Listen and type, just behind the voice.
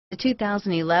The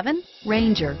 2011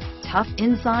 Ranger. Tough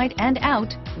inside and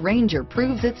out, Ranger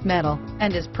proves its mettle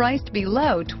and is priced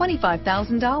below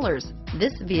 $25,000.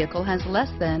 This vehicle has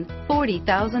less than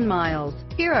 40,000 miles.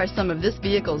 Here are some of this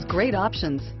vehicle's great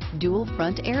options: dual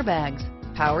front airbags,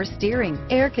 power steering,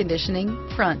 air conditioning,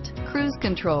 front, cruise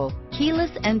control,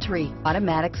 keyless entry,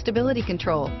 automatic stability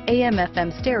control,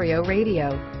 AM/FM stereo radio,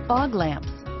 fog lamps,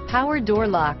 power door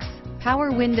locks, power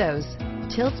windows,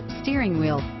 tilt steering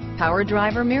wheel, power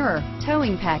driver mirror,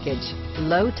 towing package,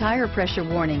 low tire pressure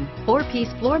warning,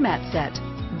 4-piece floor mat set.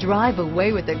 Drive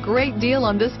away with a great deal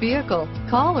on this vehicle.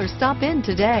 Call or stop in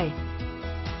today.